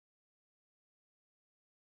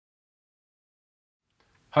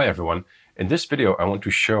Hi everyone. In this video I want to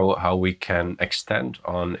show how we can extend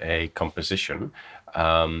on a composition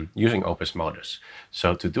using Opusmodus.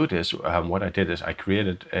 So to do this, what I did is I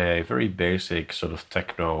created a very basic sort of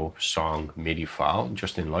techno song MIDI file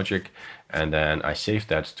just in Logic, and then I saved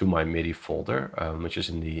that to my MIDI folder, which is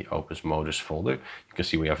in the Opusmodus folder. You can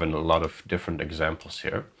see we have a lot of different examples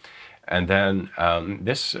here. And then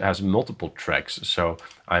this has multiple tracks. So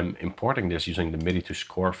I'm importing this using the MIDI to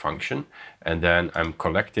score function. And then I'm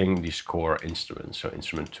collecting the score instruments. So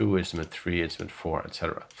instrument 2, instrument 3, instrument 4,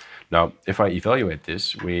 etc. Now, if I evaluate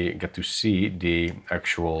this, we get to see the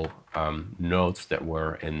actual notes that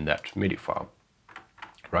were in that MIDI file,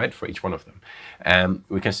 right, for each one of them. And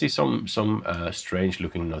we can see some strange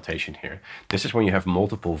looking notation here. This is when you have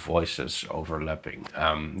multiple voices overlapping.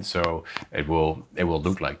 So it will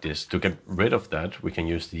look like this. To get rid of that, we can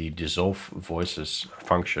use the dissolve voices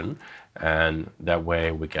function, and that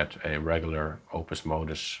way we get a regular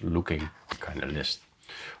Opusmodus looking kind of list.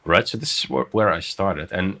 Right, so this is where I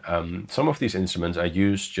started, and some of these instruments I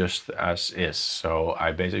use just as is. So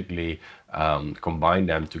I basically combine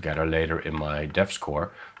them together later in my dev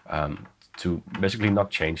score to basically not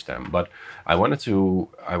change them. But I wanted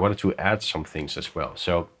to add some things as well.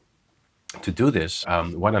 So to do this,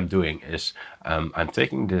 what I'm doing is I'm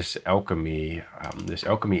taking this alchemy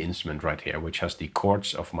instrument right here, which has the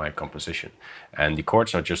chords of my composition, and the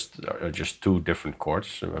chords are just two different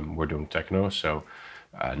chords. We're doing techno, so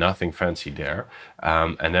nothing fancy there.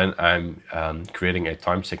 And then I'm creating a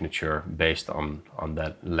time signature based on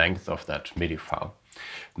that length of that MIDI file.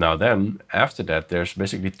 Now then, after that, there's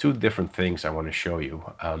basically two different things I want to show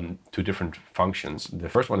you, two different functions. The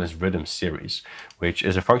first one is rhythm series, which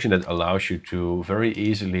is a function that allows you to very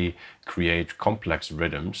easily create complex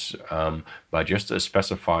rhythms by just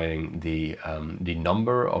specifying the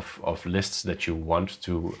number of lists that you want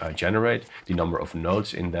to generate, the number of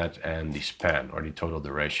notes in that, and the span, or the total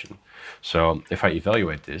duration. So if I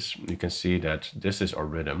evaluate this, you can see that this is our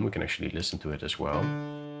rhythm. We can actually listen to it as well.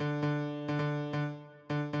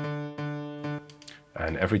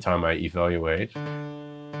 And every time I evaluate,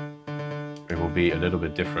 it will be a little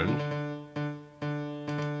bit different,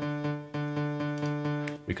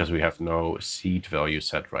 because we have no seed value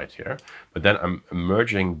set right here. But then I'm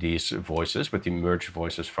merging these voices with the merge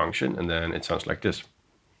voices function, and then it sounds like this.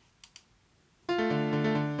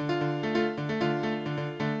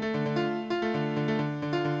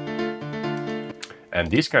 And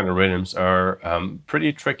these kind of rhythms are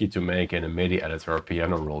pretty tricky to make in a MIDI editor or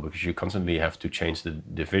piano roll, because you constantly have to change the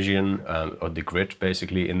division or the grid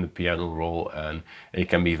basically in the piano roll, and it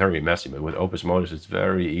can be very messy. But with Opusmodus, it's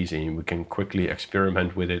very easy. We can quickly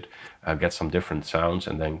experiment with it, get some different sounds,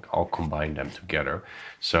 and then all combine them together.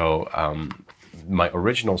 So my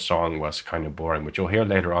original song was kind of boring, but you'll hear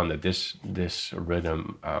later on that this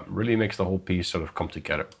rhythm really makes the whole piece sort of come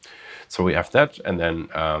together. So we have that, and then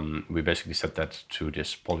we basically set that to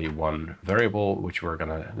this poly1 variable, which we're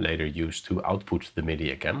gonna later use to output the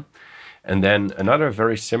MIDI again. And then another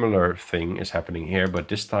very similar thing is happening here, but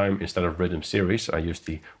this time instead of rhythm series, I use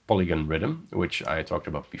the polygon rhythm, which I talked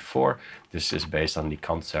about before. This is based on the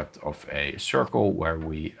concept of a circle where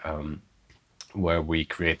we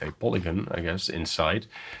create a polygon, I guess, inside.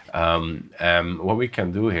 What we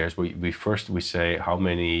can do here is we first say how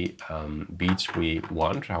many beats we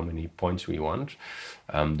want, how many points we want,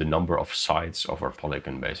 the number of sides of our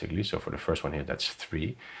polygon basically. So for the first one here, that's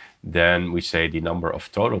 3. Then we say the number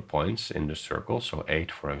of total points in the circle, so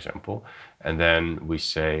 8 for example, and then we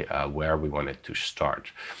say where we want it to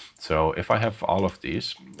start. So if I have all of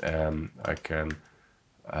these, I can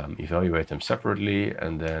evaluate them separately,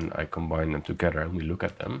 and then I combine them together and we look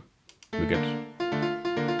at them.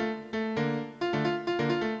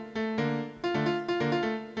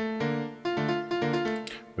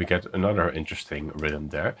 We get another interesting rhythm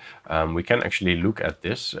there. We can actually look at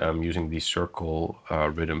this using the circle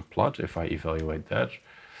rhythm plot. If I evaluate that,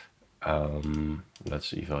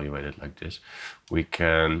 let's evaluate it like this. We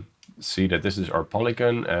can see that this is our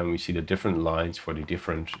polygon, and we see the different lines for the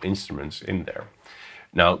different instruments in there.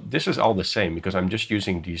 Now, this is all the same because I'm just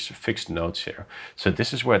using these fixed notes here. So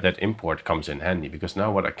this is where that import comes in handy, because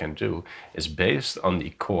now what I can do is, based on the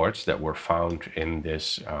chords that were found in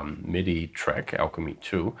this MIDI track, Alchemy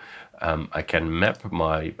 2, I can map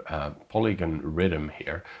my polygon rhythm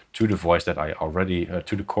here to the voice that I already,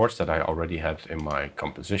 to the chords that I already had in my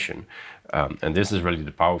composition. And this is really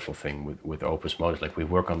the powerful thing with Opusmodus. Like, we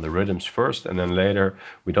work on the rhythms first, and then later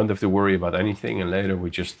we don't have to worry about anything, and later we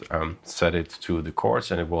just set it to the chords,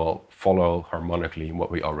 and it will follow harmonically what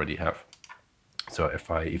we already have. So if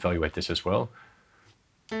I evaluate this as well,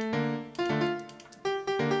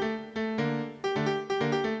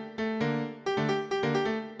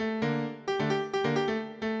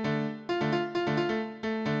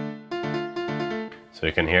 So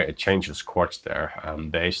you can hear it changes chords there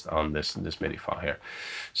based on this MIDI file here.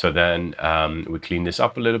 So then we clean this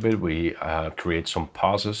up a little bit. We create some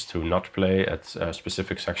pauses to not play at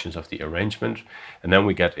specific sections of the arrangement. And then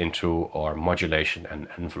we get into our modulation and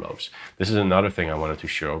envelopes. This is another thing I wanted to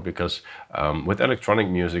show because with electronic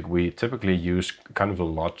music, we typically use kind of a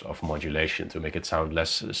lot of modulation to make it sound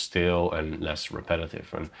less still and less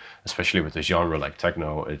repetitive. And especially with a genre like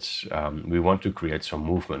techno, it's we want to create some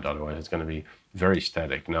movement, otherwise it's going to be very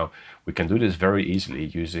static. Now, we can do this very easily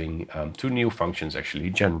using two new functions actually,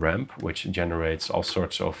 genramp, which generates all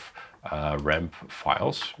sorts of ramp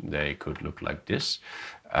files. They could look like this.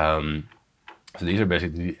 So these are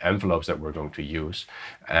basically the envelopes that we're going to use.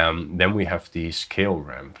 Then we have the scale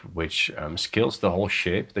ramp, which scales the whole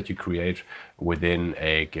shape that you create within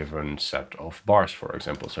a given set of bars, for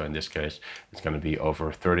example. So in this case, it's going to be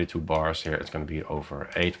over 32 bars. Here, it's going to be over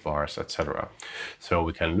 8 bars, etc. So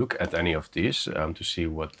we can look at any of these to see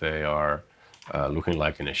what they are looking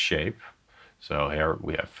like in a shape. So here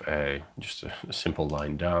we have just a simple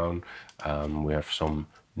line down. We have some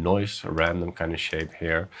noise, a random kind of shape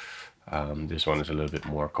here. This one is a little bit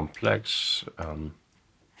more complex.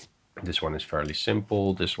 This one is fairly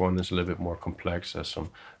simple. This one is a little bit more complex, has some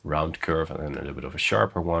round curve and then a little bit of a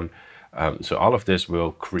sharper one. So all of this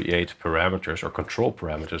will create parameters, or control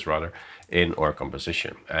parameters rather, in our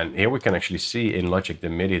composition. And here we can actually see in Logic the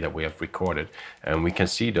MIDI that we have recorded, and we can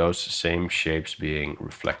see those same shapes being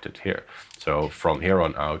reflected here. So from here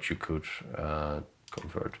on out, you could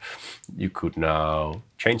you could now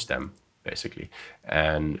change them, basically,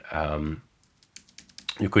 and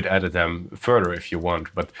you could edit them further if you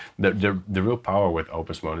want, but the real power with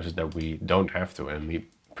Opusmodus is that we don't have to, and we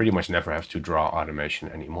pretty much never have to draw automation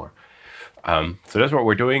anymore. So that's what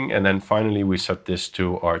we're doing, and then finally we set this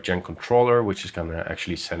to our gen controller, which is gonna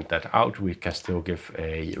actually send that out. We can still give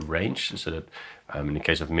a range, so that in the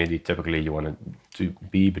case of MIDI, typically you want it to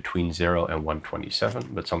be between 0 and 127,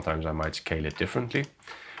 but sometimes I might scale it differently.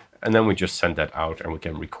 And then we just send that out and we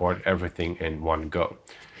can record everything in one go.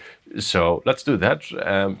 So let's do that.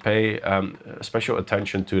 Pay special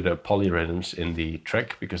attention to the polyrhythms in the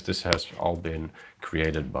track, because this has all been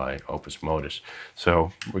created by Opusmodus.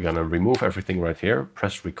 So we're gonna remove everything right here,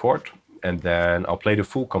 press record, and then I'll play the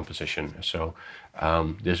full composition. So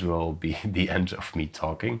this will be the end of me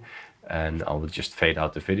talking, and I will just fade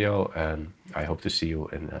out the video, and I hope to see you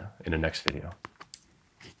in the next video.